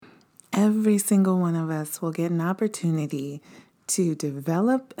Every single one of us will get an opportunity to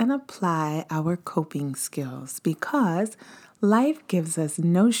develop and apply our coping skills because life gives us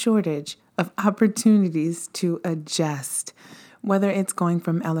no shortage of opportunities to adjust, whether it's going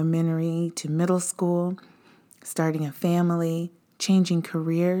from elementary to middle school, starting a family, changing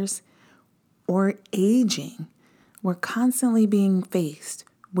careers, or aging. We're constantly being faced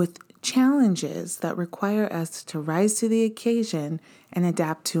with challenges that require us to rise to the occasion and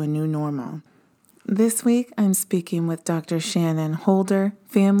adapt to a new normal. This week, I'm speaking with Dr. Shannon Holder,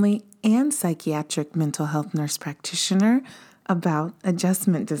 family and psychiatric mental health nurse practitioner, about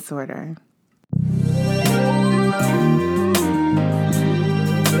adjustment disorder.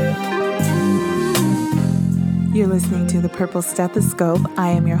 You're listening to The Purple Stethoscope.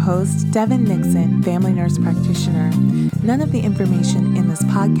 I am your host, Devin Nixon, family nurse practitioner. None of the information in this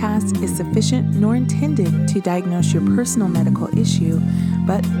podcast is sufficient nor intended to diagnose your personal medical issue,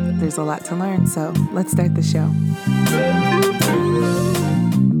 but there's a lot to learn, so let's start the show.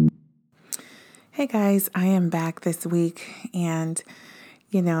 Hey guys, I am back this week and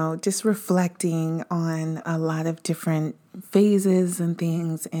just reflecting on a lot of different phases and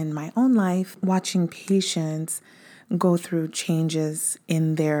things in my own life, watching patients go through changes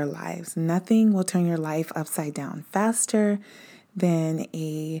in their lives. Nothing will turn your life upside down faster than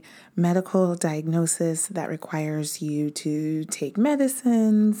a medical diagnosis that requires you to take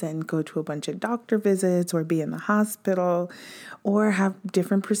medicines and go to a bunch of doctor visits or be in the hospital or have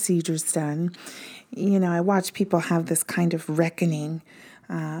different procedures done. I watch people have this kind of reckoning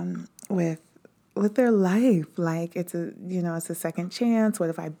with their life, like it's a second chance. What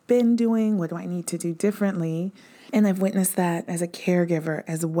have I been doing? What do I need to do differently? And I've witnessed that as a caregiver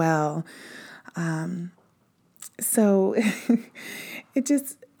as well. So it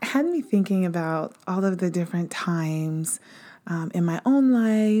just had me thinking about all of the different times in my own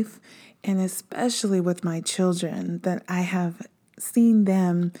life, and especially with my children, that I have seen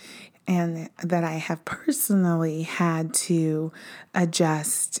them and that I have personally had to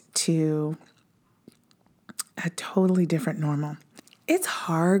adjust to a totally different normal. It's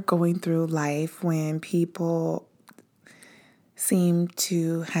hard going through life when people seem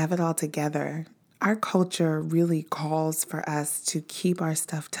to have it all together. Our culture really calls for us to keep our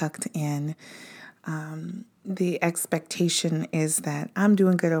stuff tucked in. The expectation is that I'm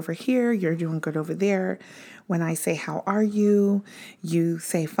doing good over here, you're doing good over there. When I say, how are you? You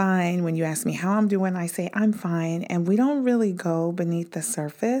say fine. When you ask me how I'm doing, I say I'm fine. And we don't really go beneath the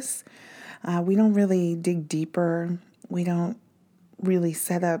surface. We don't really dig deeper. We don't really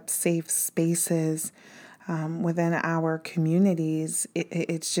set up safe spaces within our communities.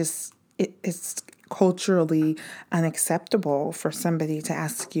 It's culturally unacceptable for somebody to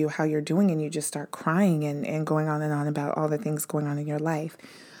ask you how you're doing and you just start crying and going on and on about all the things going on in your life.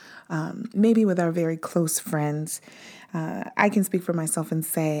 Maybe with our very close friends, I can speak for myself and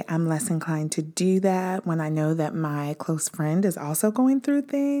say I'm less inclined to do that when I know that my close friend is also going through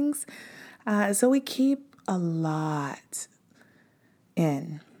things. So we keep a lot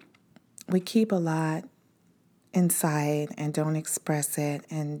in. We keep a lot inside and don't express it,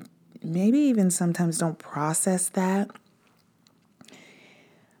 and maybe even sometimes don't process that.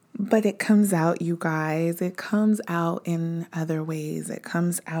 But it comes out, you guys. It comes out in other ways. It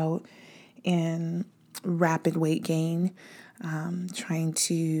comes out in rapid weight gain, trying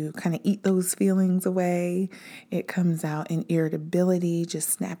to kind of eat those feelings away. It comes out in irritability, just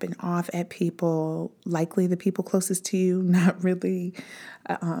snapping off at people, likely the people closest to you, not really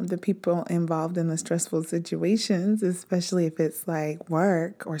the people involved in the stressful situations, especially if it's like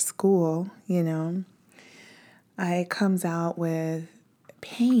work or school, It comes out with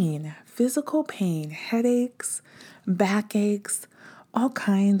pain, physical pain, headaches, backaches, all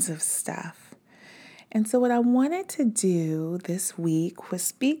kinds of stuff. And so what I wanted to do this week was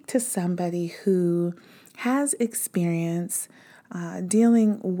speak to somebody who has experience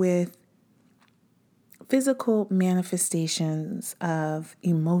dealing with physical manifestations of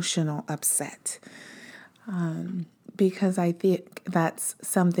emotional upset, because I think that's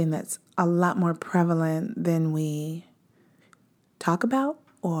something that's a lot more prevalent than we talk about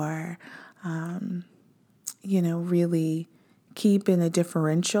or, really keep in a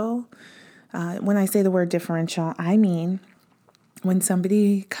differential. When I say the word differential, I mean when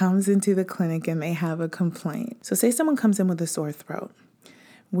somebody comes into the clinic and they have a complaint. So say someone comes in with a sore throat.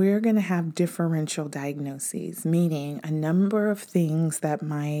 We're going to have differential diagnoses, meaning a number of things that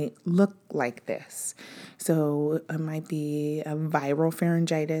might look like this. So it might be a viral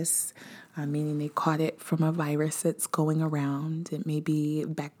pharyngitis, meaning they caught it from a virus that's going around. It may be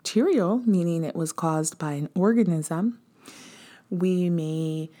bacterial, meaning it was caused by an organism. We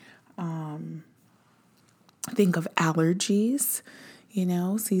may Think of allergies,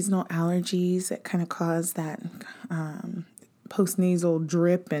 seasonal allergies that kind of cause that postnasal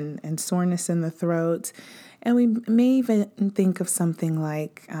drip and soreness in the throat. And we may even think of something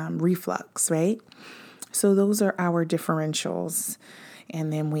like reflux, right? So those are our differentials.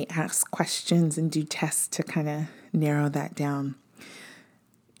 And then we ask questions and do tests to kind of narrow that down.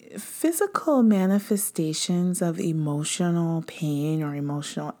 Physical manifestations of emotional pain or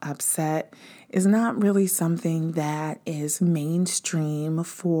emotional upset is not really something that is mainstream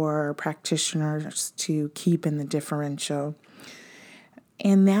for practitioners to keep in the differential.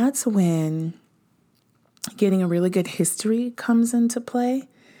 And that's when getting a really good history comes into play.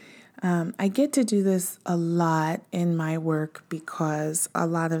 I get to do this a lot in my work because a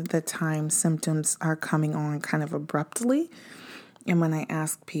lot of the time symptoms are coming on kind of abruptly. And when I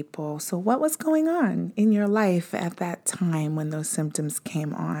ask people, so what was going on in your life at that time when those symptoms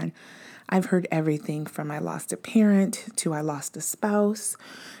came on? I've heard everything from I lost a parent to I lost a spouse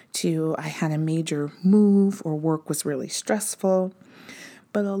to I had a major move or work was really stressful.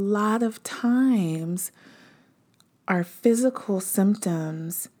 But a lot of times our physical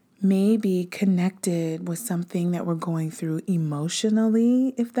symptoms may be connected with something that we're going through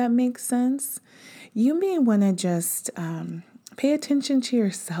emotionally, if that makes sense. You may want to just pay attention to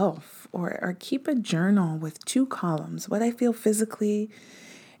yourself or keep a journal with 2 columns, what I feel physically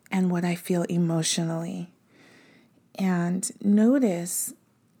and what I feel emotionally. And notice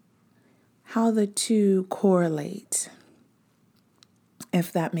how the 2 correlate,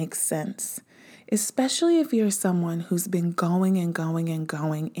 if that makes sense. Especially if you're someone who's been going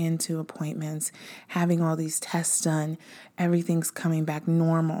into appointments, having all these tests done, everything's coming back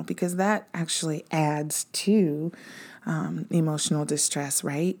normal, because that actually adds to emotional distress,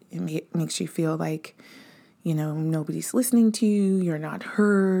 right? It makes you feel like, nobody's listening to you, you're not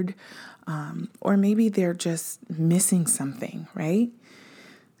heard, or maybe they're just missing something, right?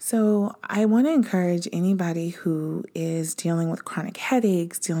 So I want to encourage anybody who is dealing with chronic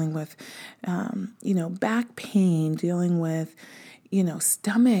headaches, dealing with, back pain, dealing with,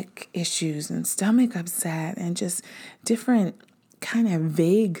 stomach issues and stomach upset and just different kind of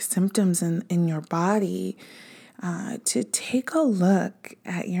vague symptoms in your body, to take a look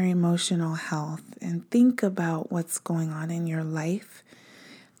at your emotional health and think about what's going on in your life.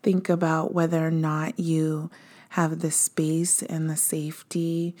 Think about whether or not you have the space and the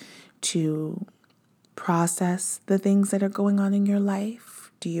safety to process the things that are going on in your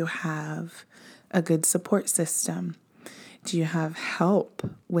life. Do you have a good support system? Do you have help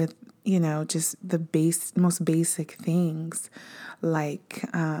with, just the most basic things like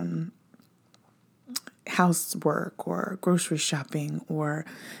housework or grocery shopping or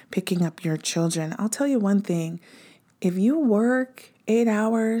picking up your children? I'll tell you one thing. If you work 8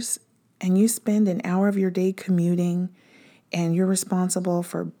 hours and you spend an hour of your day commuting and you're responsible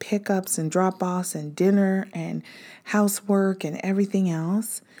for pickups and drop-offs and dinner and housework and everything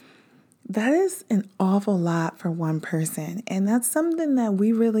else, that is an awful lot for one person. And that's something that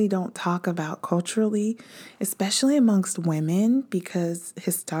we really don't talk about culturally, especially amongst women, because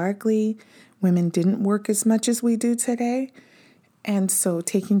historically women didn't work as much as we do today. And so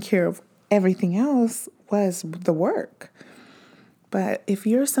taking care of everything else was the work. But if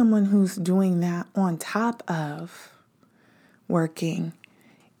you're someone who's doing that on top of working,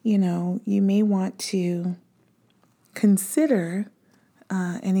 you may want to consider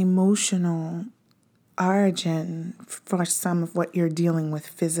an emotional origin for some of what you're dealing with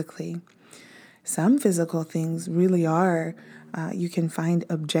physically. Some physical things really are, you can find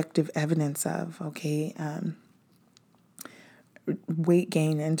objective evidence of, okay? Weight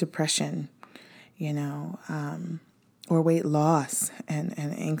gain and depression, or weight loss and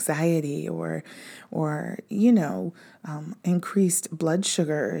anxiety or increased blood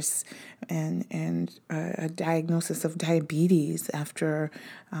sugars and a diagnosis of diabetes after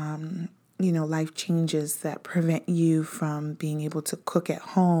life changes that prevent you from being able to cook at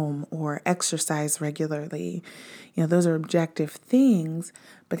home or exercise regularly. Those are objective things.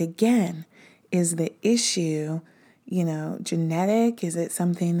 But again, is the issue genetic? Is it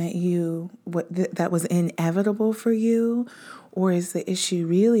something that that was inevitable for you? Or is the issue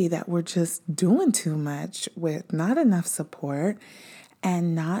really that we're just doing too much with not enough support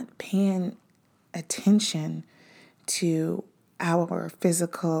and not paying attention to our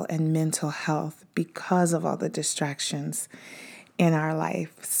physical and mental health because of all the distractions in our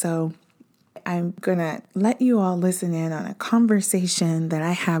life? So I'm going to let you all listen in on a conversation that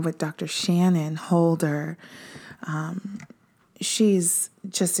I had with Dr. Shannon Holder. She's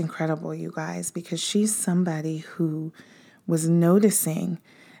just incredible, you guys, because she's somebody who was noticing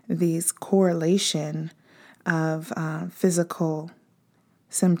these correlation of physical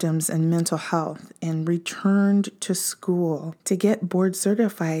symptoms and mental health and returned to school to get board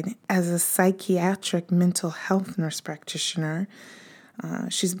certified as a psychiatric mental health nurse practitioner.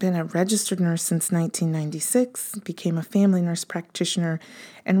 She's been a registered nurse since 1996, became a family nurse practitioner,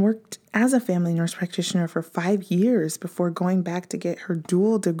 and worked as a family nurse practitioner for 5 years before going back to get her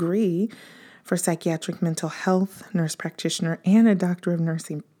dual degree for psychiatric mental health nurse practitioner and a doctor of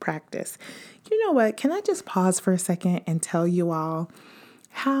nursing practice. You know what? Can I just pause for a second and tell you all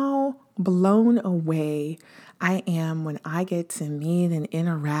how blown away I am when I get to meet and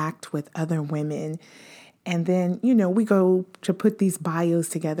interact with other women. And then, we go to put these bios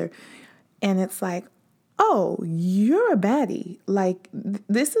together and it's like, oh, you're a baddie. Like,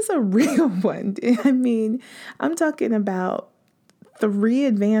 this is a real one. I mean, I'm talking about 3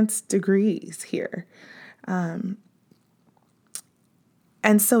 advanced degrees here.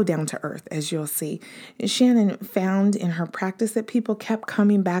 And so down to earth, as you'll see. Shannon found in her practice that people kept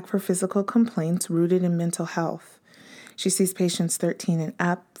coming back for physical complaints rooted in mental health. She sees patients 13 and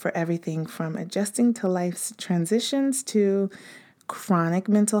up for everything from adjusting to life's transitions to chronic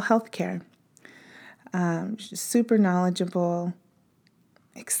mental health care. She's super knowledgeable,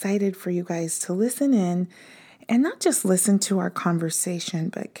 excited for you guys to listen in and not just listen to our conversation,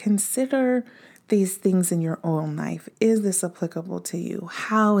 but consider these things in your own life. Is this applicable to you?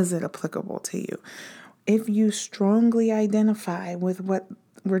 How is it applicable to you? If you strongly identify with what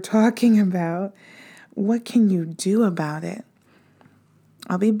we're talking about, what can you do about it?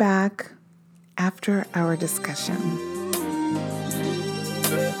 I'll be back after our discussion.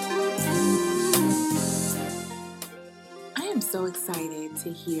 I am so excited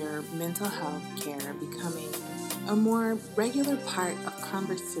to hear mental health care becoming a more regular part of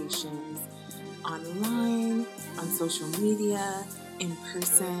conversations online, on social media, in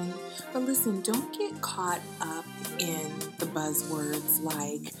person. But listen, don't get caught up in the buzzwords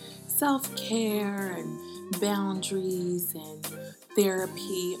like self-care and boundaries and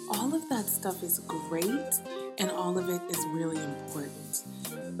therapy. All of that stuff is great and all of it is really important.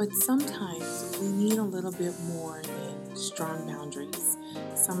 But sometimes we need a little bit more than strong boundaries.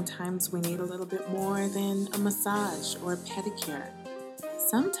 Sometimes we need a little bit more than a massage or a pedicure.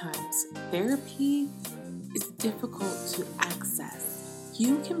 Sometimes therapy is difficult to access.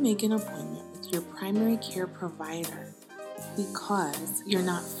 You can make an appointment with your primary care provider because you're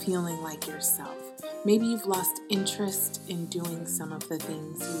not feeling like yourself. Maybe you've lost interest in doing some of the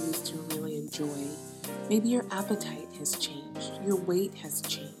things you used to really enjoy. Maybe your appetite has changed. Your weight has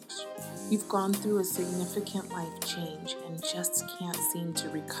changed. You've gone through a significant life change and just can't seem to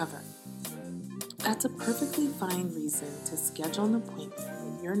recover. That's a perfectly fine reason to schedule an appointment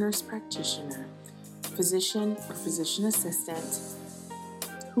with your nurse practitioner, physician or physician assistant,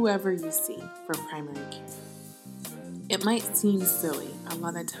 whoever you see for primary care. It might seem silly. A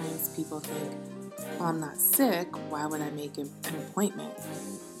lot of times people think, well, I'm not sick, why would I make an appointment?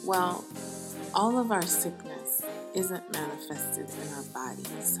 Well, all of our sickness isn't manifested in our body.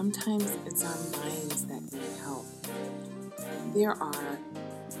 Sometimes it's our minds that need help. There are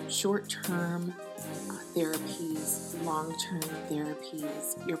short-term therapies, long-term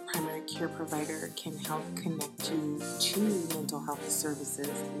therapies. Your primary care provider can help connect you to mental health services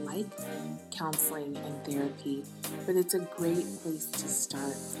like counseling and therapy, but it's a great place to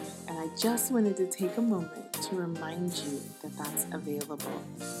start. And I just wanted to take a moment to remind you that that's available.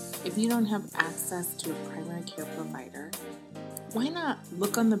 If you don't have access to a primary care provider, why not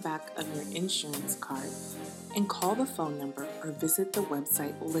look on the back of your insurance card and call the phone number or visit the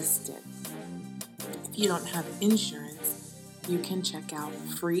website listed. If you don't have insurance, you can check out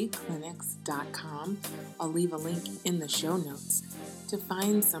freeclinics.com. I'll leave a link in the show notes to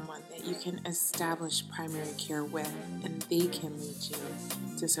find someone that you can establish primary care with, and they can lead you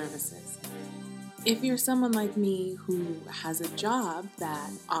to services. If you're someone like me who has a job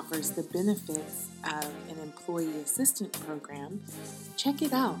that offers the benefits of an employee assistant program, check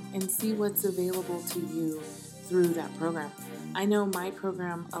it out and see what's available to you through that program. I know my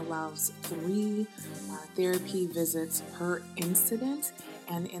program allows 3 therapy visits per incident,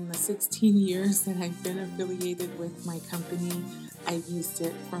 and in the 16 years that I've been affiliated with my company, I've used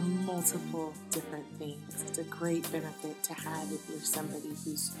it for multiple different things. It's a great benefit to have if you're somebody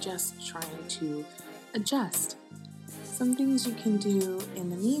who's just trying to adjust. Some things you can do in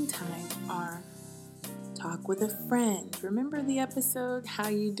the meantime are talk with a friend. Remember the episode, How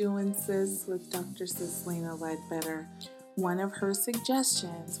You Doing, Sis, with Dr. Cislina Ledbetter? One of her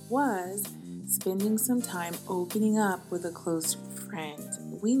suggestions was spending some time opening up with a close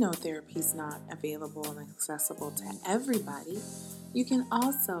friend. We know therapy is not available and accessible to everybody. You can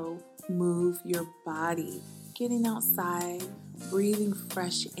also move your body, getting outside, breathing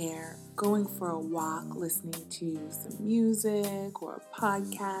fresh air, going for a walk, listening to some music or a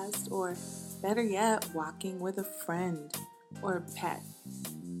podcast, or better yet, walking with a friend or a pet.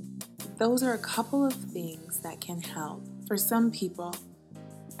 Those are a couple of things that can help. For some people,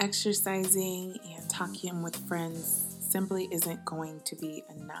 exercising and talking with friends simply isn't going to be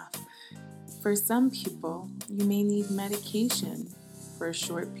enough. For some people, you may need medication for a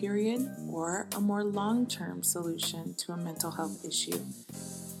short period or a more long-term solution to a mental health issue.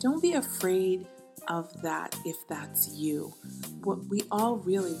 Don't be afraid of that if that's you. What we all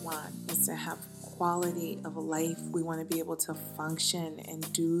really want is to have quality of life. We want to be able to function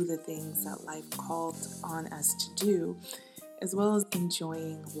and do the things that life called on us to do, as well as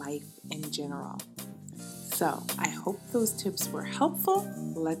enjoying life in general. So, I hope those tips were helpful.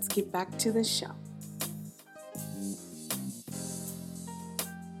 Let's get back to the show.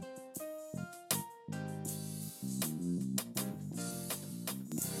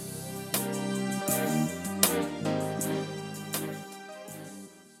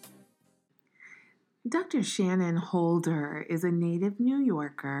 Dr. Shannon Holder is a native New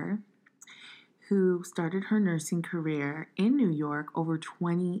Yorker who started her nursing career in New York over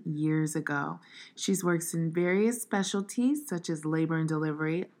 20 years ago. She's worked in various specialties such as labor and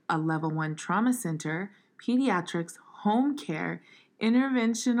delivery, a level 1 trauma center, pediatrics, home care,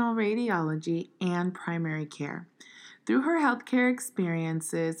 interventional radiology, and primary care. Through her healthcare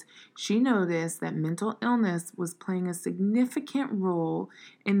experiences, she noticed that mental illness was playing a significant role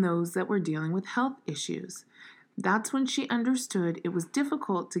in those that were dealing with health issues. That's when she understood it was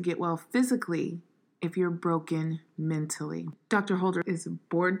difficult to get well physically if you're broken mentally. Dr. Holder is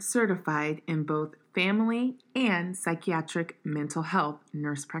board certified in both family and psychiatric mental health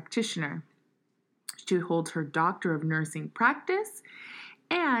nurse practitioner. She holds her Doctor of Nursing practice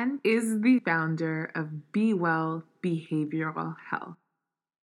and is the founder of Be Well Behavioral Health.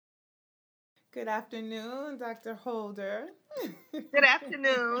 Good afternoon, Dr. Holder. Good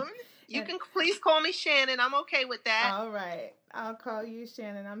afternoon. You can please call me Shannon. I'm okay with that. All right. I'll call you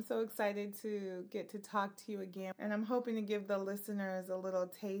Shannon. I'm so excited to get to talk to you again. And I'm hoping to give the listeners a little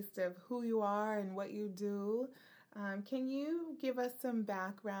taste of who you are and what you do. Can you give us some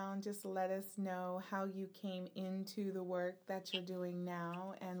background? Just let us know how you came into the work that you're doing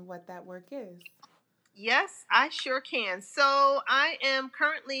now and what that work is. Yes, I sure can. So I am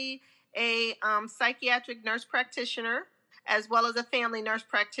currently a psychiatric nurse practitioner as well as a family nurse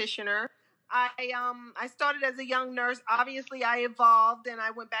practitioner. I started as a young nurse. Obviously, I evolved and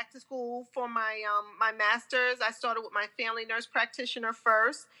I went back to school for my my master's. I started with my family nurse practitioner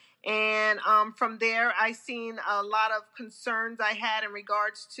first. And from there, I seen a lot of concerns I had in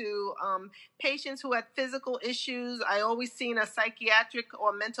regards to patients who had physical issues. I always seen a psychiatric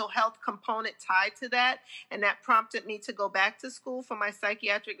or mental health component tied to that. And that prompted me to go back to school for my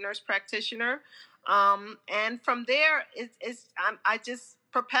psychiatric nurse practitioner. And from there, I just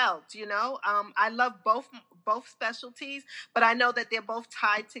propelled, you know. I love both specialties, but I know that they're both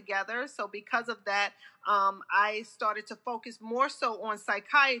tied together. So because of that, I started to focus more so on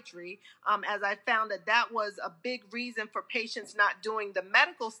psychiatry, as I found that was a big reason for patients not doing the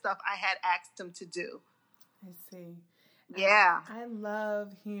medical stuff I had asked them to do. I see. Yeah. I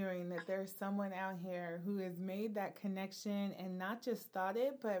love hearing that there's someone out here who has made that connection and not just thought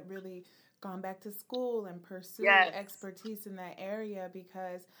it, but really gone back to school and pursued expertise in that area,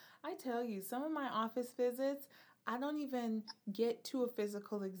 because I tell you, some of my office visits, I don't even get to a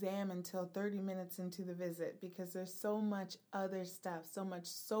physical exam until 30 minutes into the visit, because there's so much other stuff, so much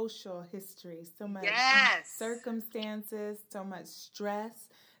social history, so much circumstances, so much stress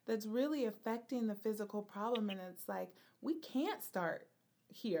that's really affecting the physical problem. And it's like, we can't start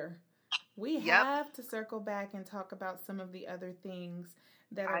here. We have to circle back and talk about some of the other things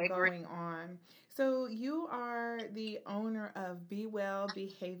that are going on. So you are the owner of Be Well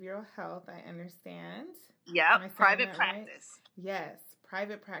Behavioral Health, I understand. Yep, private practice. Right? Yes,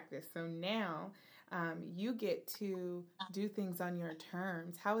 private practice. So now you get to do things on your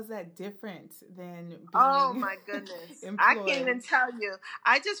terms. How is that different than being Oh my goodness. employed? I can't even tell you.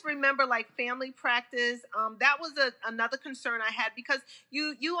 I just remember like family practice. That was another concern I had, because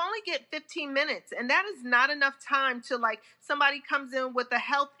you only get 15 minutes, and that is not enough time to, like, somebody comes in with a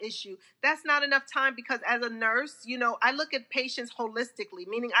health issue. That's not enough time, because as a nurse, you know, I look at patients holistically,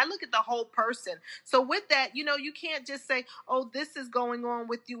 meaning I look at the whole person. So with that, you know, you can't just say, oh, this is going on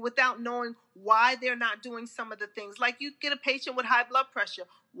with you without knowing why they're not doing some of the things. Like you get a patient with high blood pressure.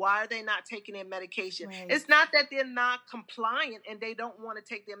 Why are they not taking their medication? Right. It's not that they're not compliant and they don't want to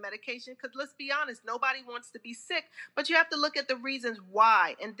take their medication, because let's be honest, nobody wants to be sick, but you have to look at the reasons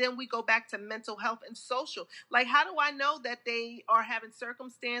why. And then we go back to mental health and social. Like, how do I know that they are having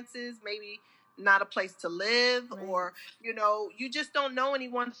circumstances, maybe not a place to live, Right. or, you just don't know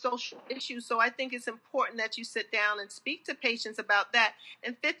anyone's social issues. So I think it's important that you sit down and speak to patients about that.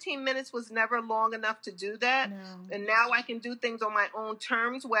 And 15 minutes was never long enough to do that. No. And now I can do things on my own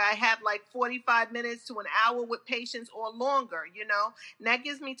terms, where I have like 45 minutes to an hour with patients or longer, and that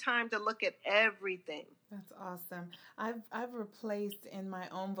gives me time to look at everything. That's awesome. I've replaced in my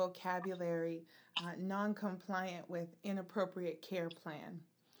own vocabulary non-compliant with inappropriate care plan.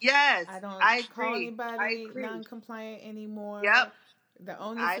 Yes, I don't call agree. anybody non-compliant anymore. Yep. The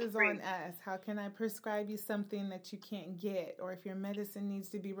onus is on us. How can I prescribe you something that you can't get? Or if your medicine needs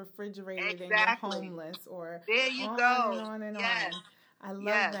to be refrigerated and you're homeless, or there you on go. And on and yes. on. I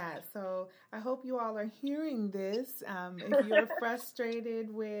love that. So I hope you all are hearing this. If you're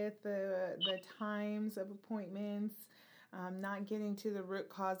frustrated with the times of appointments, not getting to the root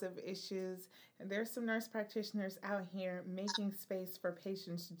cause of issues, and there's some nurse practitioners out here making space for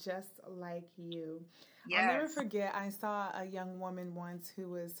patients just like you. Yes. I'll never forget, I saw a young woman once who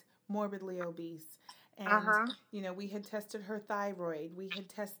was morbidly obese. And, we had tested her thyroid. We had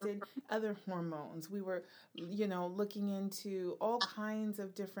tested other hormones. We were, looking into all kinds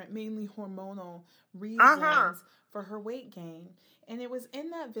of different, mainly hormonal reasons for her weight gain. And it was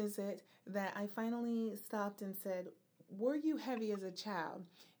in that visit that I finally stopped and said, "Were you heavy as a child?"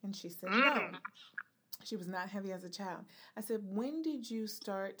 And she said, no. She was not heavy as a child. I said, "When did you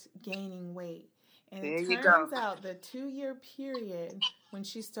start gaining weight?" And it turns out the 2-year period when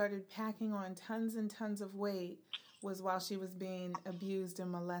she started packing on tons and tons of weight was while she was being abused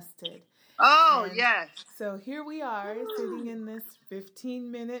and molested. Oh, and yes. So here we are sitting in this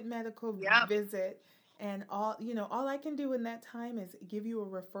 15-minute medical visit. And all I can do in that time is give you a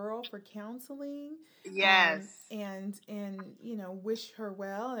referral for counseling. Yes. And wish her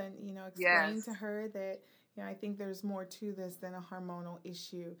well, and explain to her that I think there's more to this than a hormonal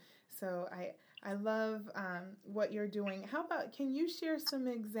issue. So I love what you're doing. How about, can you share some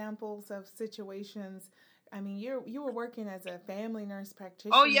examples of situations? I mean, you were working as a family nurse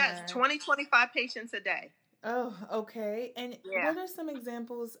practitioner. Oh yes, 25 patients a day. Oh, okay. And what are some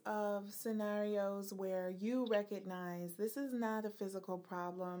examples of scenarios where you recognize this is not a physical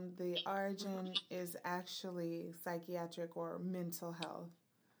problem, the origin is actually psychiatric or mental health?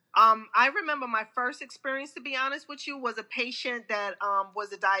 I remember my first experience, to be honest with you, was a patient that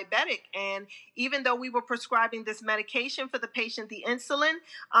was a diabetic. And even though we were prescribing this medication for the patient, the insulin,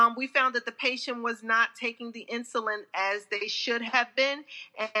 we found that the patient was not taking the insulin as they should have been,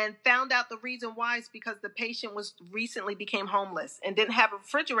 and found out the reason why is because the patient recently became homeless and didn't have a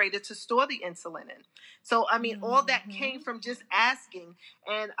refrigerator to store the insulin in. So, I mean, all that came from just asking.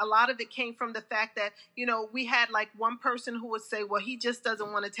 And a lot of it came from the fact that, we had like one person who would say, well, he just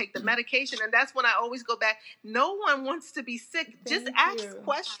doesn't want to take the medication. And that's when I always go back. No one wants to be sick. Just ask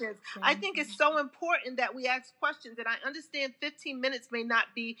questions. I think it's so important that we ask questions. And I understand 15 minutes may not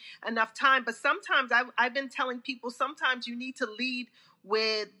be enough time, but sometimes I've been telling people, sometimes you need to lead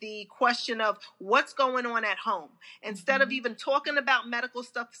with the question of what's going on at home. Instead of even talking about medical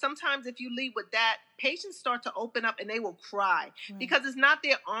stuff, sometimes if you lead with that, patients start to open up and they will cry because it's not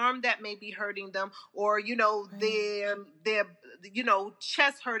their arm that may be hurting them, or, their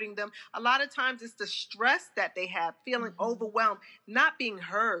chest hurting them. A lot of times it's the stress that they have, feeling overwhelmed, not being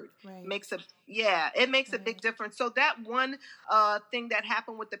heard makes a big difference. So that one thing that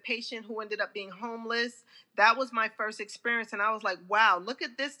happened with the patient who ended up being homeless, that was my first experience. And I was like, wow, look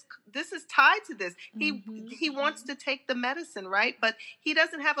at this. This is tied to this. He wants to take the medicine, right? But he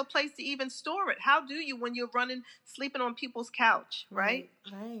doesn't have a place to even store it. How do you when you're sleeping on people's couch, right?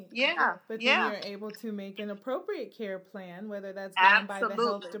 Right. Yeah. But then you're able to make an appropriate care plan, whether that's done by the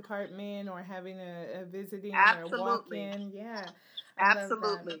health department or having a visiting or walk-in. Yeah.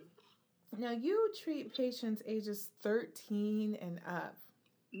 Absolutely. Now, you treat patients ages 13 and up.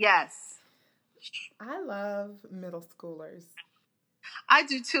 Yes. I love middle schoolers. I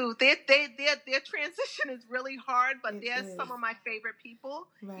do too. Their transition is really hard, but they're some of my favorite people.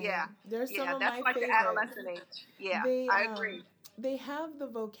 Right. Yeah. They're some of that's my like favorite. The adolescent age. Yeah, I agree. They have the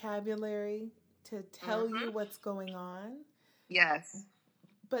vocabulary to tell you what's going on. Yes.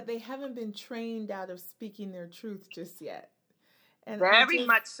 But they haven't been trained out of speaking their truth just yet. And very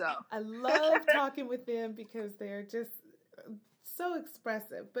much so. I love talking with them because they're just so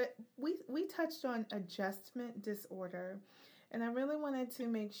expressive. But we touched on adjustment disorder. And I really wanted to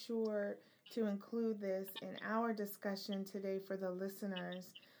make sure to include this in our discussion today for the listeners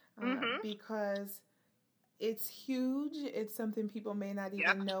Mm-hmm. because it's huge. It's something people may not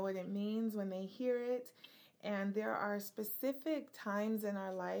Yep. even know what it means when they hear it. And there are specific times in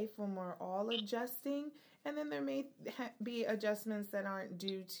our life when we're all adjusting. And then there may be adjustments that aren't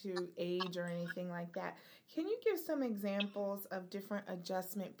due to age or anything like that. Can you give some examples of different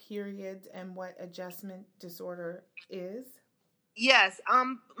adjustment periods and what adjustment disorder is? Yes,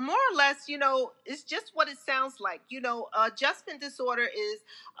 more or less, it's just what it sounds like. Adjustment disorder is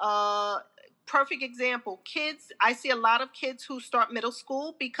perfect example. Kids, I see a lot of kids who start middle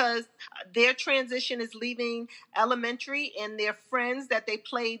school because their transition is leaving elementary and their friends that they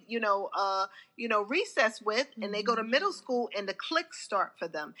played, recess with, and they go to middle school and the cliques start for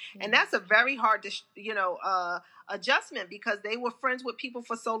them. And that's a very hard, adjustment because they were friends with people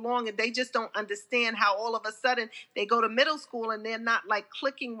for so long and they just don't understand how all of a sudden they go to middle school and they're not like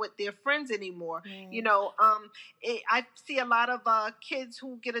clicking with their friends anymore. I see a lot of kids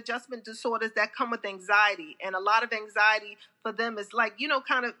who get adjustment disorders that come with anxiety, and a lot of anxiety for them is like,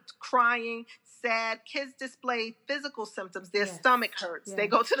 kind of crying, sad. Kids display physical symptoms. Their stomach hurts. They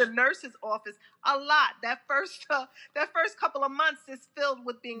go to the nurse's office a lot. That first couple of months is filled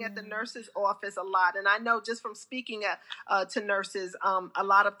with being at the nurse's office a lot. And I know just from speaking to nurses, a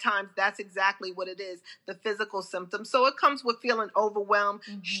lot of times that's exactly what it is, the physical symptoms. So it comes with feeling overwhelmed,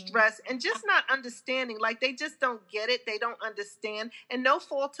 stressed, and just not understanding. Like they just don't get it. They don't understand. And no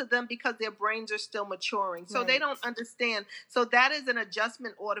fault to them because their brains are still maturing. So they don't understand. So that is an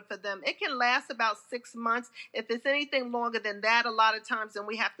adjustment order for them. It can last about 6 months. If it's anything longer than that, a lot of times then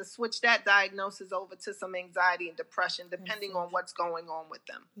we have to switch that diagnosis over to some anxiety and depression, depending on what's going on with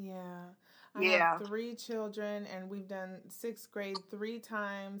them. I have 3 children, and we've done 6th grade 3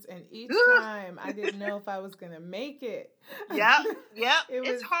 times, and each time I didn't know if I was going to make it.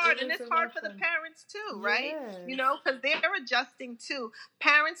 It's hard, and it's hard for the parents too, right? Because they're adjusting too.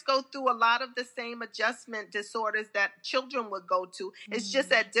 Parents go through a lot of the same adjustment disorders that children would go to. It's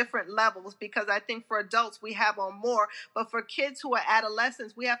just at different levels, because I think for adults we have on more, but for kids who are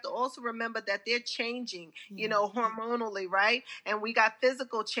adolescents, we have to also remember that they're changing, hormonally, right? And we got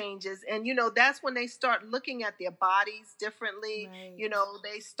physical changes, and that's when they start looking at their bodies differently.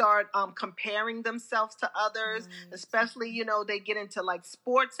 They start comparing themselves to others, especially, they get into like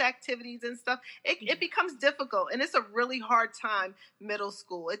sports activities and stuff. It becomes difficult, and it's a really hard time, middle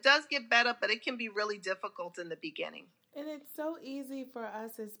school. It does get better, but it can be really difficult in the beginning. And it's so easy for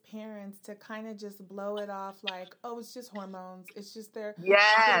us as parents to kind of just blow it off like, oh, it's just hormones. It's just they're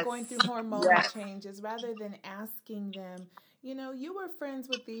going through hormonal changes, rather than asking them, you were friends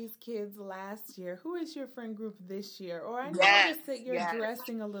with these kids last year. Who is your friend group this year? Or I noticed that you're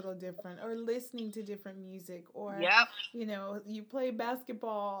dressing a little different, or listening to different music, or, you play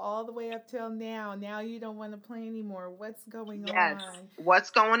basketball all the way up till now. Now you don't want to play anymore. What's going on? What's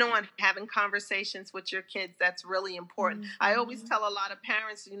going on? Having conversations with your kids, that's really important. I always tell a lot of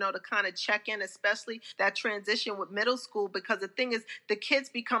parents, to kind of check in, especially that transition with middle school, because the thing is, the kids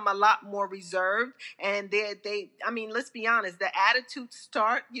become a lot more reserved, and let's be honest, the attitudes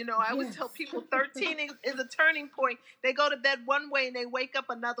start, I always tell people 13 is a turning point. They go to bed one way and they wake up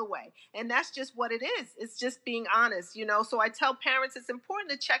another way. And that's just what it is. It's just being honest, So I tell parents it's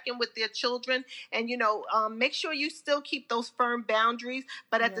important to check in with their children and, make sure you still keep those firm boundaries,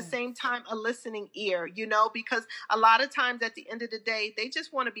 but at the same time, a listening ear, because a lot of times at the end of the day, they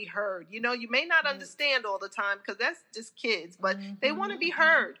just want to be heard. You may not understand all the time because that's just kids, but they want to be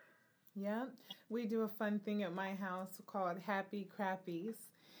heard. Yeah. We do a fun thing at my house called Happy Crappies.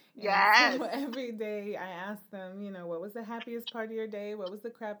 Yes. So every day I ask them, what was the happiest part of your day? What was the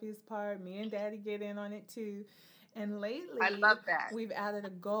crappiest part? Me and Daddy get in on it too. And lately, I love that. We've added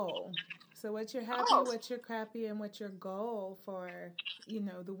a goal. So what's your happy, what's your crappy, and what's your goal for,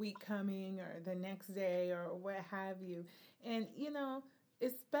 the week coming or the next day or what have you. And,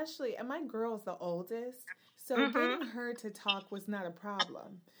 especially, and my girl's the oldest, so getting her to talk was not a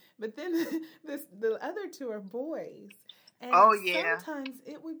problem. But then the other 2 are boys. And sometimes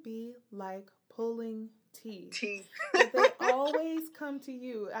it would be like pulling teeth. But they always come to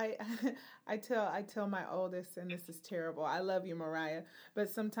you. I tell my oldest, and this is terrible. I love you, Mariah. But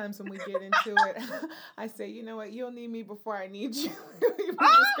sometimes when we get into it, I say, you know what? You'll need me before I need you. We're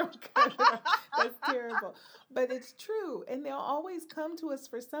just gonna cut it off. That's terrible. But it's true. And they'll always come to us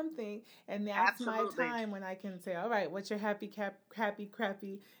for something. And that's my time when I can say, all right, what's your happy,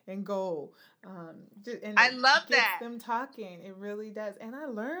 crappy, and goal? And I love gets that. them talking. It really does. And I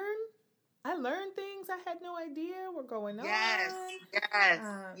learn things I had no idea were going on. Yes.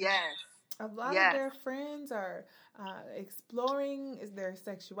 A lot of Yes. their friends are exploring their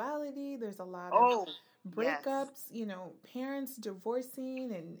sexuality. There's a lot of Oh, yes. breakups, parents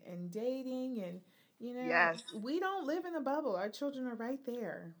divorcing and dating. And, Yes. we don't live in a bubble. Our children are right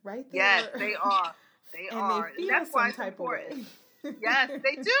Yes, there. they are. They And they are. And feel that's why some it's type of important. way. Yes,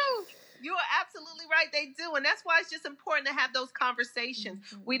 they do. You are absolutely right. They do. And that's why it's just important to have those conversations.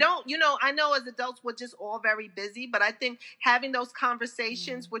 Mm-hmm. We don't, I know as adults we're just all very busy, but I think having those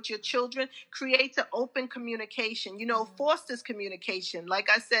conversations with your children creates an open communication, fosters communication. Like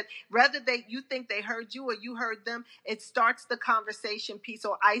I said, whether you think they heard you or you heard them, it starts the conversation piece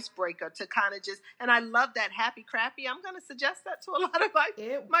or icebreaker to kind of just, and I love that happy crappy. I'm going to suggest that to a lot of my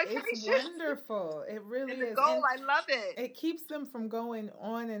It's patients. wonderful. It really And the is. goal, And I love it. it keeps them from going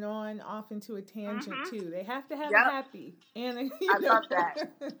on and on off into a tangent too. They have to have a Yep. happy and I love that.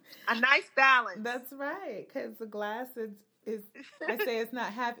 A nice balance. That's right, because the glass is I say it's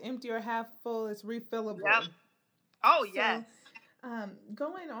not half empty or half full. It's refillable. Yep. Oh So, yes.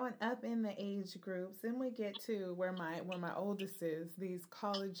 going on up in the age groups, then we get to where my oldest is, these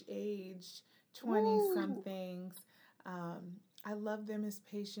college age 20 somethings. I love them as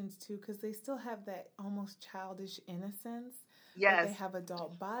patients too because they still have that almost childish innocence. Yes. But they have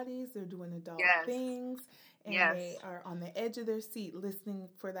adult bodies, they're doing adult things, and they are on the edge of their seat listening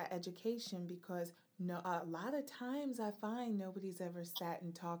for that education because a lot of times I find nobody's ever sat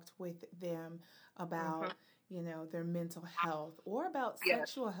and talked with them about their mental health or about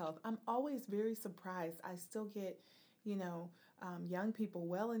sexual health. I'm always very surprised. I still get young people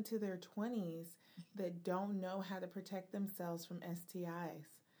well into their 20s that don't know how to protect themselves from STIs.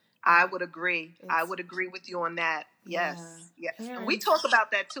 I would agree. I would agree with you on that. Yes. Yeah. Yes. And we talk about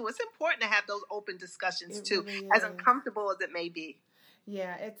that too. It's important to have those open discussions too, really as uncomfortable as it may be.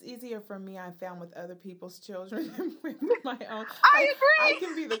 Yeah, it's easier for me, I found, with other people's children than with my own. I agree. I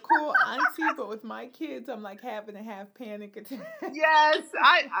can be the cool auntie, but with my kids, I'm like having a half panic attack. Yes,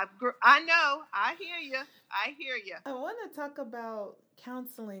 I know. I hear you. I hear you. I want to talk about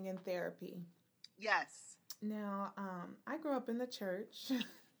counseling and therapy. Yes. Now, I grew up in the church,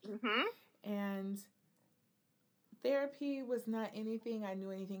 and therapy was not anything I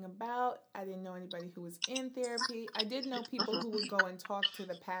knew anything about. I didn't know anybody who was in therapy. I did know people who would go and talk to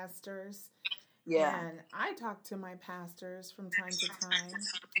the pastors. Yeah. And I talked to my pastors from time to time.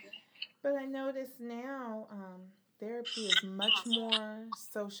 But I notice now therapy is much more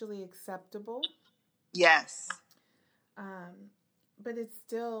socially acceptable. Yes. But it's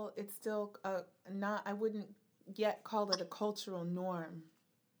still not, I wouldn't yet call it a cultural norm.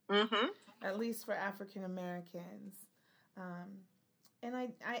 At least for African Americans. And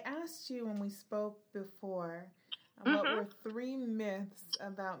I asked you when we spoke before, what were 3 myths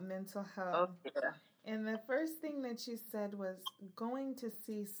about mental health? Oh, yeah. And the first thing that you said was going to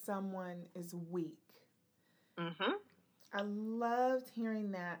see someone is weak. I loved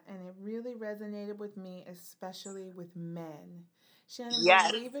hearing that, and it really resonated with me, especially with men. Shannon,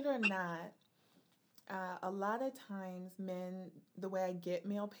 believe it or not, a lot of times men, the way I get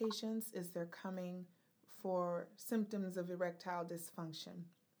male patients is they're coming for symptoms of erectile dysfunction.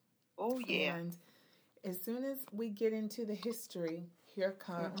 Oh, yeah. And as soon as we get into the history, here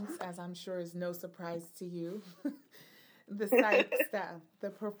comes, as I'm sure is no surprise to you, the psych stuff, the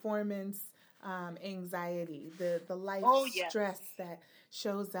performance anxiety, the life stress that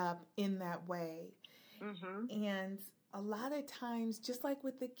shows up in that way. And a lot of times, just like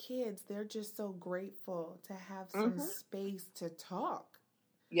with the kids, they're just so grateful to have some space to talk,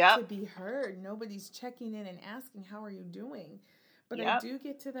 to be heard. Nobody's checking in and asking, how are you doing? But I do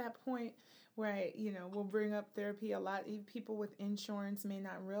get to that point where we'll bring up therapy. A lot of people with insurance may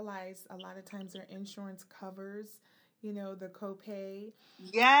not realize a lot of times their insurance covers, the copay.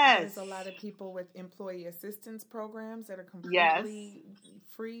 Yes. There's a lot of people with employee assistance programs that are completely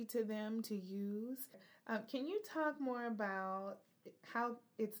free to them to use. Can you talk more about how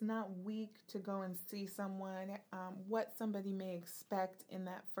it's not weak to go and see someone, what somebody may expect in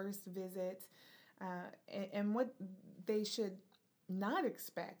that first visit, and what they should not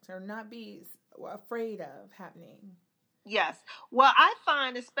expect or not be afraid of happening? Yes. Well, I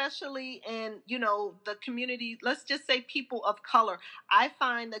find, especially in, the community, let's just say people of color, I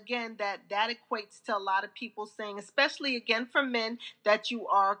find, again, that equates to a lot of people saying, especially, again, for men, that you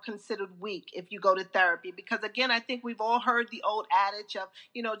are considered weak if you go to therapy. Because, again, I think we've all heard the old adage of,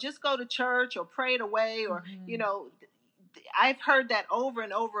 just go to church or pray it away or, I've heard that over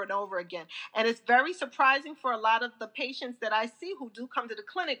and over and over again. And it's very surprising for a lot of the patients that I see who do come to the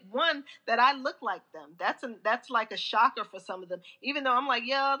clinic, one, that I look like them. That's like a shocker for some of them. Even though I'm like,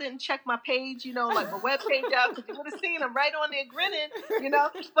 yeah, I didn't check my page, like my web page out, because you would have seen them right on there grinning,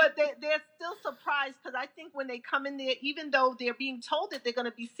 But they're still surprised, because I think when they come in there, even though they're being told that they're going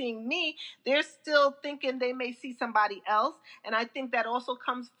to be seeing me, they're still thinking they may see somebody else. And I think that also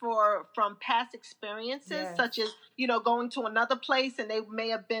comes from past experiences, Yes. such as, going to another place, and they may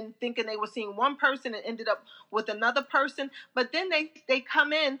have been thinking they were seeing one person and ended up with another person. But then they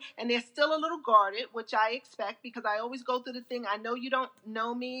come in and they're still a little guarded, which I expect, because I always go through the thing. I know you don't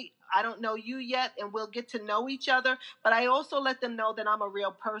know me. I don't know you yet, and we'll get to know each other. But I also let them know that I'm a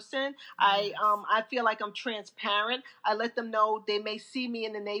real person. Yes. I feel like I'm transparent. I let them know they may see me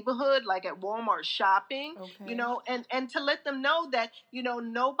in the neighborhood, like at Walmart shopping, Okay. and to let them know that,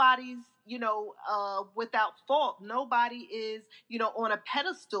 nobody's, without fault. Nobody is, on a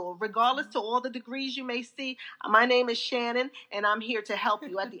pedestal, regardless to all the degrees you may see. My name is Shannon, and I'm here to help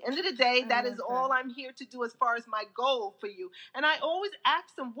you. At the end of the day, that is all I'm here to do as far as my goal for you. And I always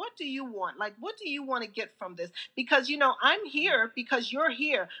ask them, what do you want? Like, what do you want to get from this? Because, I'm here because you're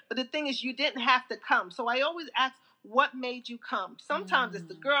here. But the thing is, you didn't have to come. So I always ask, what made you come? Sometimes it's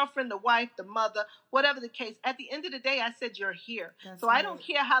the girlfriend, the wife, the mother, whatever the case. At the end of the day, I said, you're here. That's so right. I don't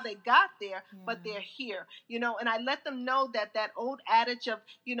care how they got there, but they're here, and I let them know that old adage of,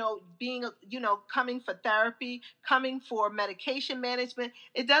 being, coming for therapy, coming for medication management,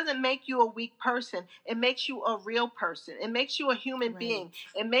 it doesn't make you a weak person. It makes you a real person. It makes you a human being.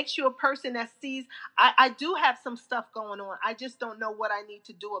 It makes you a person that sees, I do have some stuff going on. I just don't know what I need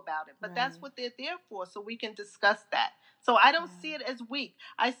to do about it. But that's what they're there for, so we can discuss that. So I don't see it as weak.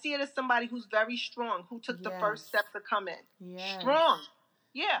 I see it as somebody who's very strong, who took the first step to come in. Strong.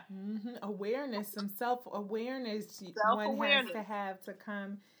 Yeah. Awareness, some self-awareness one has to have to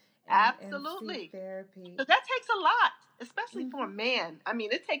come and seek therapy. So that takes a lot, especially for a man. I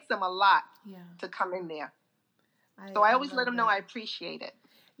mean, it takes them a lot to come in there. So I always let them know I appreciate it.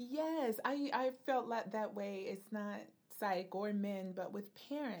 Yes, I felt like that way. It's not psych or men, but with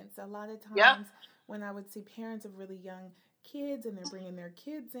parents, a lot of times when I would see parents of really young kids and they're bringing their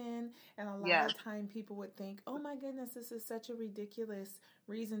kids in, and a lot of time people would think, oh my goodness, this is such a ridiculous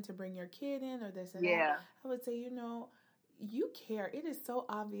reason to bring your kid in, or this and that. I would say, you care. It is so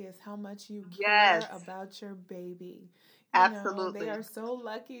obvious how much you care about your baby. Absolutely. They are so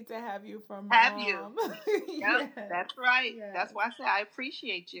lucky to have you from mom. Have you. That's right. Yes. That's why I say I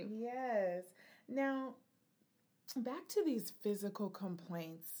appreciate you. Yes. Now, back to these physical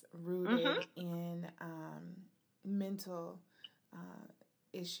complaints rooted in mental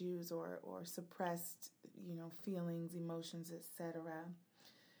issues or suppressed, feelings, emotions, etc.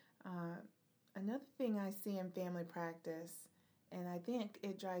 Another thing I see in family practice, and I think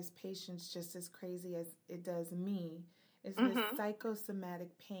it drives patients just as crazy as it does me, is this psychosomatic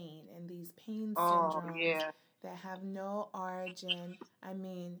pain and these pain syndromes that have no origin. I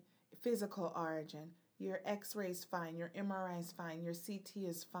mean, physical origin. Your X-ray's fine, your MRI is fine, your CT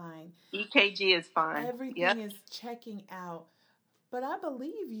is fine. EKG is fine. Everything is checking out. But I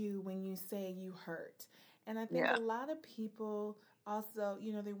believe you when you say you hurt. And I think a lot of people also,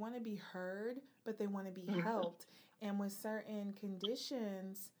 they want to be heard, but they want to be helped. And with certain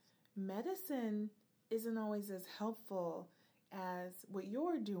conditions, medicine isn't always as helpful as what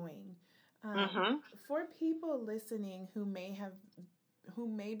you're doing. For people listening who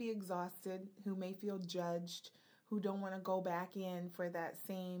may be exhausted, who may feel judged, who don't want to go back in for that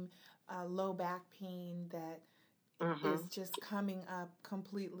same low back pain that is just coming up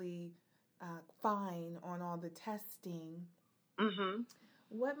completely fine on all the testing.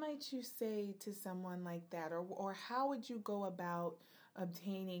 What might you say to someone like that? Or how would you go about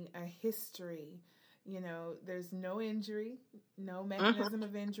obtaining a history? There's no injury, no mechanism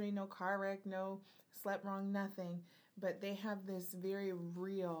of injury, no car wreck, no slept wrong, nothing. But they have this very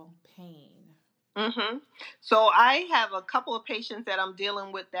real pain. So I have a couple of patients that I'm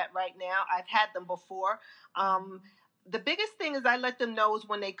dealing with that right now. I've had them before. The biggest thing is I let them know is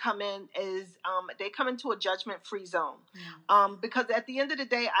when they come in is they come into a judgment-free zone. Because at the end of the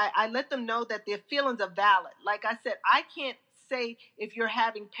day, I let them know that their feelings are valid. Like I said, I can't say if you're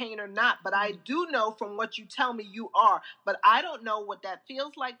having pain or not, but I do know from what you tell me you are, but I don't know what that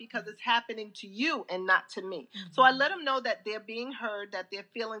feels like because it's happening to you and not to me. So I let them know that they're being heard, that their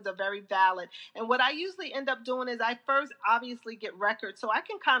feelings are very valid. And what I usually end up doing is I first obviously get records so I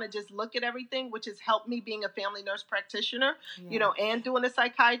can kind of just look at everything, which has helped me being a family nurse practitioner, and doing the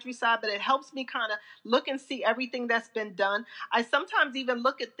psychiatry side, but it helps me kind of look and see everything that's been done. I sometimes even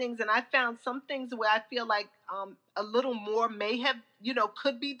look at things, and I found some things where I feel like a little more may have,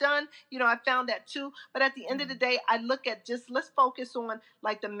 could be done. I found that too. But at the end of the day, I look at let's focus on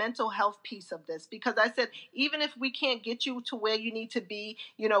like the mental health piece of this, because I said, even if we can't get you to where you need to be,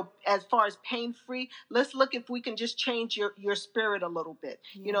 as far as pain free, let's look if we can just change your spirit a little bit.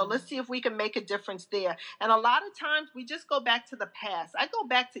 Let's see if we can make a difference there. And a lot of times we just go back to the past. I go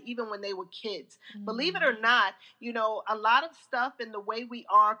back to even when they were kids. Believe it or not, a lot of stuff in the way we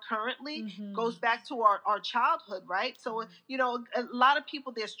are currently goes back to our childhood, right? So, a lot of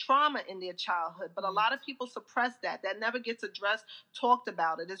people, there's trauma in their childhood, but a lot of people suppress that. That never gets addressed, talked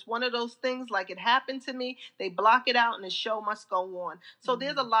about it. It's one of those things like, it happened to me, they block it out and the show must go on. So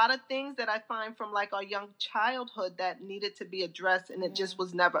there's a lot of things that I find from like our young childhood that needed to be addressed, and it just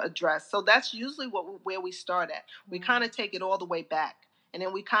was never addressed. So that's usually where we start at. We kind of take it all the way back, and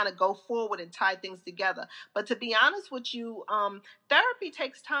then we kind of go forward and tie things together. But to be honest with you, therapy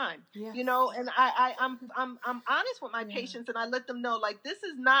takes time, and I'm honest with my patients, and I let them know, like, this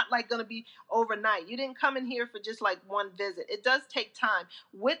is not like going to be overnight. You didn't come in here for just like one visit. It does take time.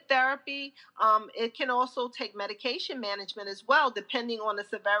 With therapy, it can also take medication management as well, depending on the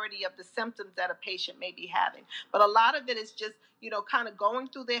severity of the symptoms that a patient may be having. But a lot of it is just, kind of going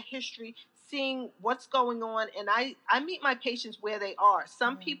through their history, seeing what's going on. And I meet my patients where they are.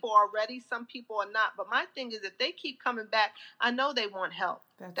 Some people are ready, some people are not. But my thing is, if they keep coming back, I know they want help.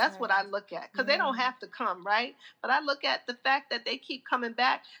 That's right. What I look at, because they don't have to come, right? But I look at the fact that they keep coming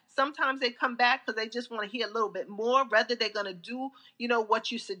back. Sometimes they come back because they just want to hear a little bit more, whether they're going to do,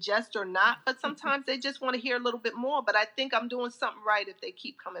 what you suggest or not. But sometimes they just want to hear a little bit more. But I think I'm doing something right if they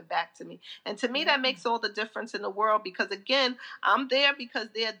keep coming back to me. And to me, that makes all the difference in the world, because, again, I'm there because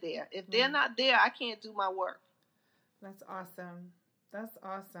they're there. If they're not there, I can't do my work. That's awesome. That's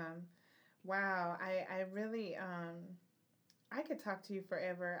awesome. Wow. I really... I could talk to you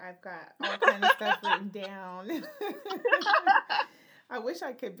forever. I've got all kinds of stuff written down. I wish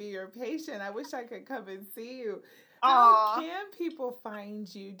I could be your patient. I wish I could come and see you. How can people find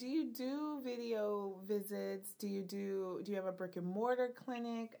you? Do you do video visits? Do you have a brick and mortar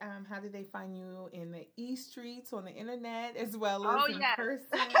clinic? How do they find you in the e-streets, on the internet, as well as in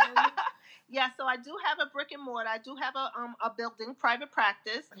person? Yeah, so I do have a brick and mortar. I do have a building, private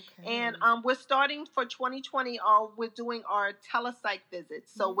practice. Okay. And we're starting for 2020, we're doing our telepsych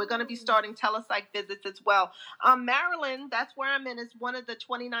visits. So we're going to be starting telepsych visits as well. Maryland, that's where I'm in, is one of the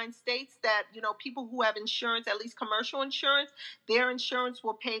 29 states that, people who have insurance, at least commercial insurance, their insurance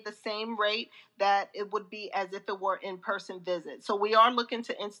will pay the same rate that it would be as if it were in-person visits. So we are looking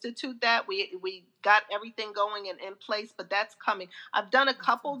to institute that. We got everything going and in place, but that's coming. I've done a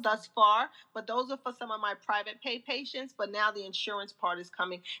couple thus far, but those are for some of my private pay patients. But now the insurance part is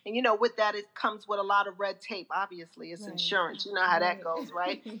coming. And, with that, it comes with a lot of red tape. Obviously, it's insurance. You know how that goes,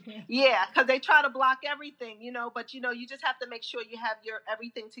 right? Yeah, because they try to block everything, but, you just have to make sure you have your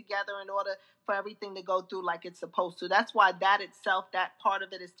everything together in order for everything to go through like it's supposed to. That's why that part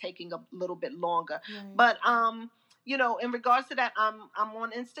of it is taking a little bit longer. But, in regards to that, I'm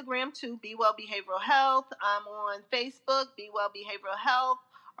on Instagram too, Be Well Behavioral Health. I'm on Facebook, Be Well Behavioral Health.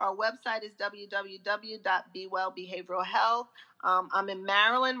 Our website is www.bewellbehavioralhealth. I'm in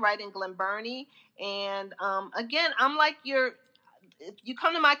Maryland, right in Glen Burnie. And again, I'm like if you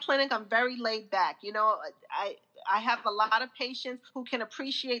come to my clinic, I'm very laid back. I have a lot of patients who can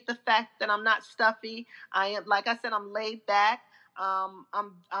appreciate the fact that I'm not stuffy. Like I said, I'm laid back. I'm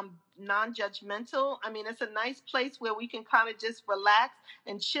non-judgmental. I mean, it's a nice place where we can kind of just relax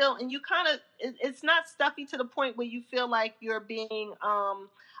and chill. And it's not stuffy to the point where you feel like you're being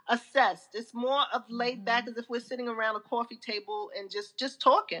assessed. It's more of laid back, as if we're sitting around a coffee table and just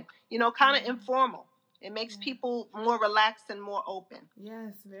talking, kind of informal. It makes people more relaxed and more open.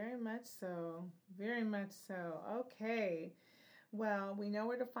 Yes, very much so. Very much so. Okay. Well, we know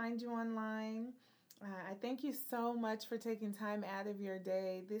where to find you online. I thank you so much for taking time out of your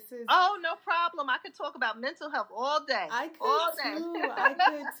day. Oh, no problem. I could talk about mental health all day. I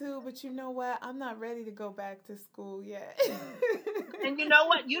could too. But you know what? I'm not ready to go back to school yet. And you know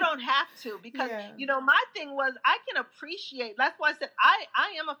what? You don't have to, because, my thing was, I can appreciate, that's why I said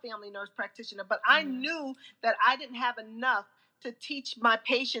I am a family nurse practitioner, but I knew that I didn't have enough to teach my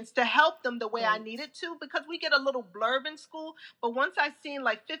patients, to help them the way I needed to, because we get a little blurb in school. But once I seen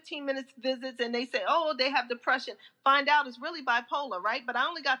like 15 minutes visits and they say, oh, they have depression, find out it's really bipolar, right? But I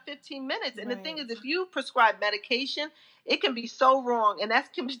only got 15 minutes. And the thing is, if you prescribe medication, it can be so wrong, and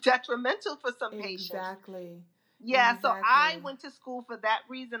that can be detrimental for some patients. Exactly. Yeah, so I went to school for that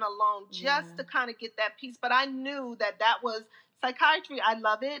reason alone, just to kind of get that piece. But I knew that was psychiatry. I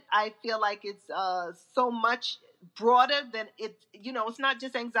love it. I feel like it's so much broader than it. It's not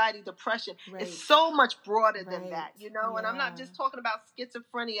just anxiety, depression. Right. It's so much broader than Right. that, And Yeah. I'm not just talking about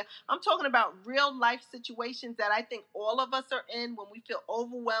schizophrenia. I'm talking about real life situations that I think all of us are in when we feel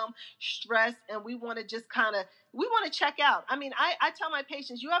overwhelmed, stressed, and we want to just we want to check out. I mean, I tell my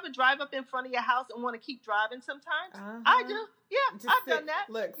patients, you ever drive up in front of your house and want to keep driving sometimes? I do. Yeah, I've done that.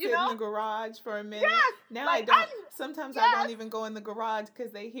 Look, sit in the garage for a minute. Yes. Now I don't. Sometimes I don't even go in the garage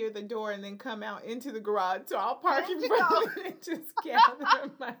because they hear the door and then come out into the garage. So I'll park in front of it and just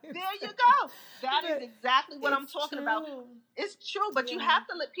gather my. There you go. That is exactly what I'm talking about. It's true, but you have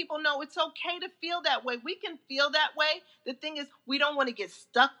to let people know it's okay to feel that way. We can feel that way. The thing is, we don't want to get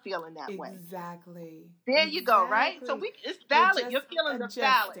stuck feeling that way. Exactly. There you go, right? So it's valid. Your feelings are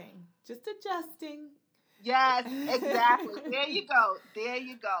valid. Just adjusting. Yes, exactly. There you go. There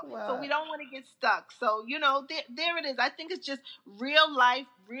you go. Wow. So we don't want to get stuck. So, there it is. I think it's just real life,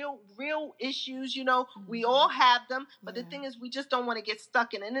 real issues. We all have them. But the thing is, we just don't want to get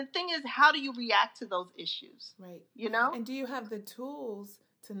stuck in it. And the thing is, how do you react to those issues? Right. And do you have the tools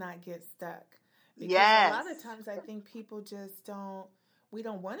to not get stuck? Because yes. a lot of times I think people just don't. We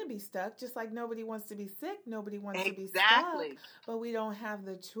don't want to be stuck, just like nobody wants to be sick. Nobody wants to be stuck. But we don't have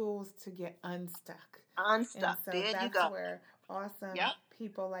the tools to get unstuck. And so there you go. That's where awesome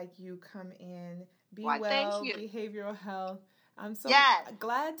people like you come in. Be well, behavioral health. I'm so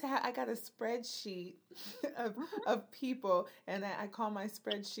glad to have. I got a spreadsheet of people, and I call my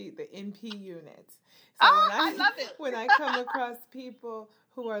spreadsheet the NP units. So I love it. When I come across people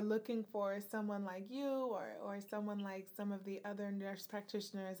who are looking for someone like you or someone like some of the other nurse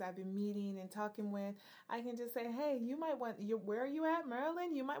practitioners I've been meeting and talking with, I can just say, hey, you might want, where are you at,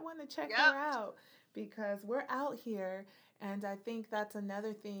 Maryland? You might want to check her out because we're out here. And I think that's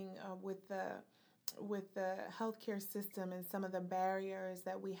another thing with the healthcare system and some of the barriers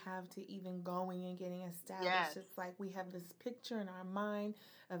that we have to even going and getting established. Yes. It's like we have this picture in our mind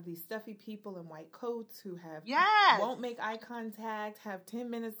of these stuffy people in white coats who won't make eye contact, have 10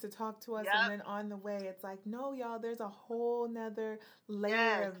 minutes to talk to us, and then on the way, it's like, no, y'all, there's a whole nother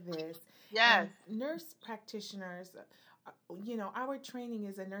layer of this. Yes. And nurse practitioners, our training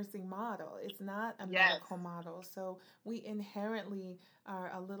is a nursing model. It's not a medical model. So we inherently are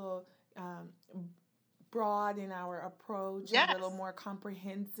a little broad in our approach, a little more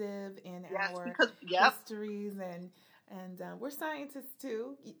comprehensive in our histories, and we're scientists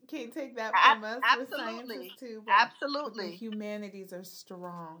too. You can't take that from us. Absolutely. We're scientists too. Absolutely. But the humanities are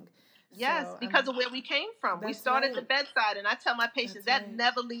strong. Yes, because of where we came from. We started at the bedside, and I tell my patients that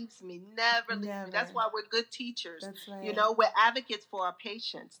never leaves me. Never leaves me. That's why we're good teachers. That's right. We're advocates for our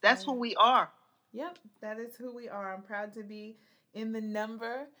patients. That's who we are. Yep, that is who we are. I'm proud to be in the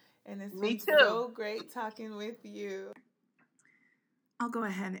number. And it's been so great talking with you. I'll go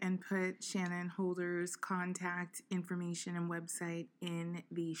ahead and put Shannon Holder's contact information and website in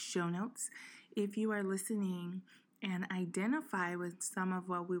the show notes. If you are listening and identify with some of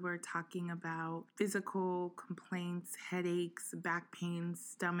what we were talking about, physical complaints, headaches, back pain,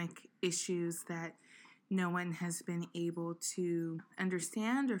 stomach issues that no one has been able to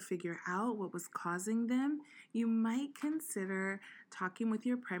understand or figure out what was causing them, you might consider talking with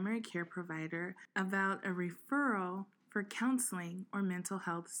your primary care provider about a referral for counseling or mental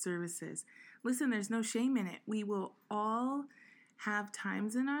health services. Listen, there's no shame in it. We will all have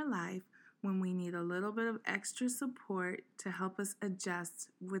times in our life when we need a little bit of extra support to help us adjust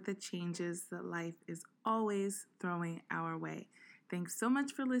with the changes that life is always throwing our way. Thanks so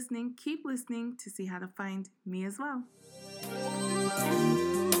much for listening. Keep listening to see how to find me as well.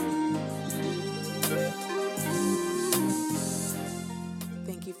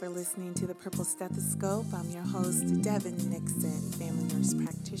 Thank you for listening to the Purple Stethoscope. I'm your host, Devin Nixon, family nurse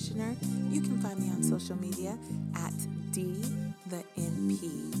practitioner. You can find me on social media at DTheNP.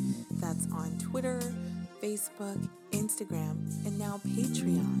 That's on Twitter, Facebook, Instagram, and now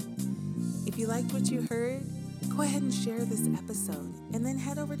Patreon. If you liked what you heard, go ahead and share this episode, and then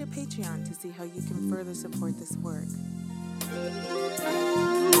head over to Patreon to see how you can further support this work.